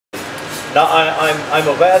Now I'm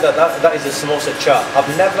aware that is a samosa chaat. I've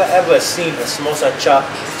never ever seen a samosa chaat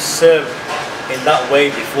served in that way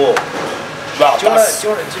before. Well, do you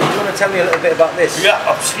want to tell me a little bit about this? Yeah,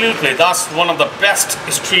 absolutely. That's one of the best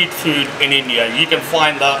street food in India. You can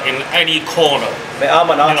find that in any corner. I'm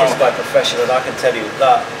an artist by profession, and I can tell you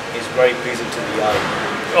that is very pleasing to the eye.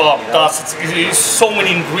 Oh, so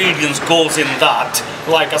many ingredients goes in that.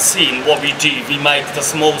 Like I seen what we do, we make the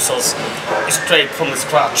samosas straight from the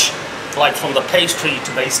scratch. Like from the pastry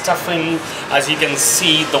to the stuffing, as you can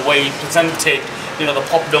see the way presented, you know, the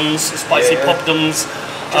poppadoms, spicy poppadoms.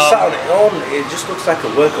 Just sat on it on, it just looks like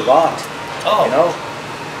a work of art. Oh. You know?